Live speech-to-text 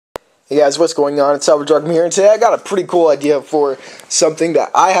Hey guys, what's going on? It's Arkham here, and today I got a pretty cool idea for something that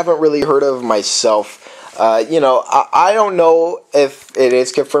I haven't really heard of myself. I don't know if it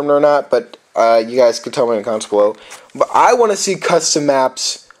is confirmed or not, but you guys can tell me in the comments below. But I want to see custom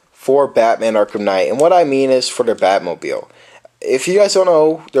maps for Batman Arkham Knight, and what I mean is for the Batmobile. If you guys don't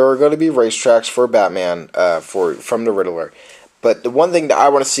know, there are going to be racetracks for Batman from the Riddler. But the one thing that I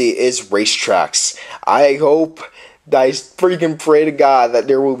want to see is racetracks. I freaking pray to God that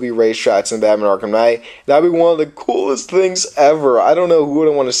there will be racetracks in Batman Arkham Knight. That'd be one of the coolest things ever. I don't know who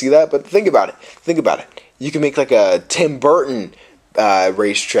wouldn't want to see that, but think about it. Think about it. You can make like a Tim Burton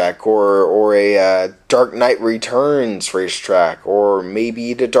racetrack, or a Dark Knight Returns racetrack, or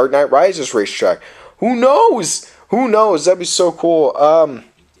maybe the Dark Knight Rises racetrack. Who knows? Who knows? That'd be so cool.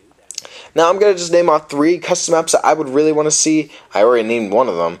 Now I'm going to just name off 3 custom maps that I would really want to see. I already named one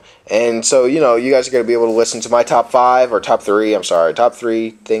of them. And so, you guys are going to be able to listen to my top 3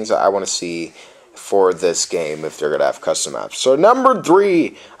 things that I want to see for this game if they're going to have custom maps. So number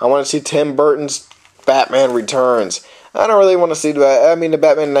 3, I want to see Tim Burton's Batman Returns. I don't really want to see the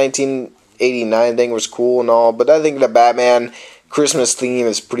Batman 1989 thing was cool and all, but I think the Batman Christmas theme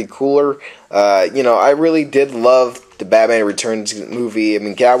is pretty cooler. I really did love the Batman Returns movie.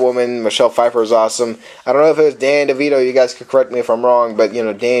 Catwoman, Michelle Pfeiffer is awesome. I don't know if it was Dan DeVito. You guys could correct me if I'm wrong, but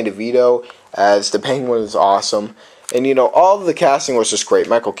Dan DeVito as the Penguin is awesome. And all of the casting was just great.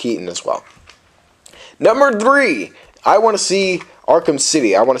 Michael Keaton as well. Number 3, I want to see Arkham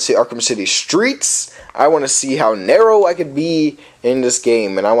City. I want to see Arkham City streets. I want to see how narrow I could be in this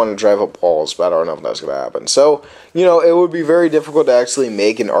game, and I want to drive up walls, but I don't know if that's going to happen. So, it would be very difficult to actually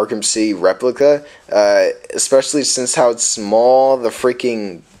make an Arkham City replica, especially since how small the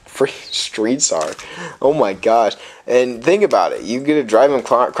freaking streets are. Oh my gosh. And think about it. You get a driving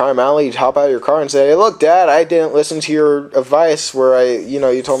crime alley, you hop out of your car and say, "Hey, look, Dad, I didn't listen to your advice where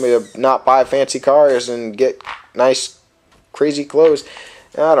you told me to not buy fancy cars and get nice, crazy clothes."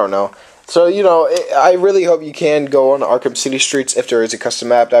 I don't know. So, I really hope you can go on Arkham City streets if there is a custom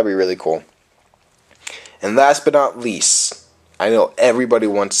map. That'd be really cool. And last but not least, I know everybody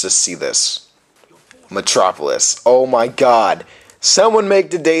wants to see this. Metropolis. Oh my God. Someone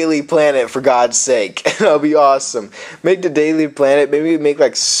make the Daily Planet, for God's sake. That'll be awesome. Make the Daily Planet. Maybe make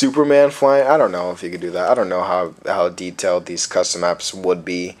like Superman flying. I don't know if you could do that. I don't know how detailed these custom maps would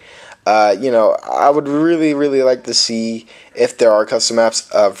be. I would really, really like to see if there are custom maps,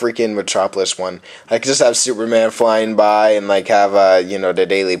 freaking Metropolis one. Like, just have Superman flying by and, like, have, the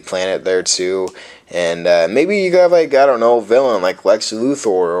Daily Planet there, too. And, maybe you could have, like, I don't know, villain, like Lex Luthor,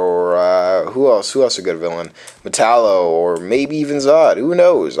 or, who else? Who else a good villain? Metallo, or maybe even Zod. Who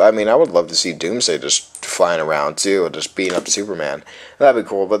knows? I would love to see Doomsday just flying around, too, and just beating up Superman. That'd be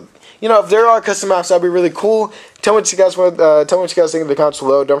cool, but if there are custom maps, that'd be really cool. Tell me what you guys think in the comments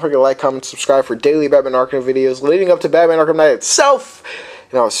below. Don't forget to like, comment, subscribe for daily Batman Arkham videos leading up to Batman Arkham Knight itself.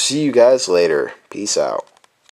 And I'll see you guys later. Peace out.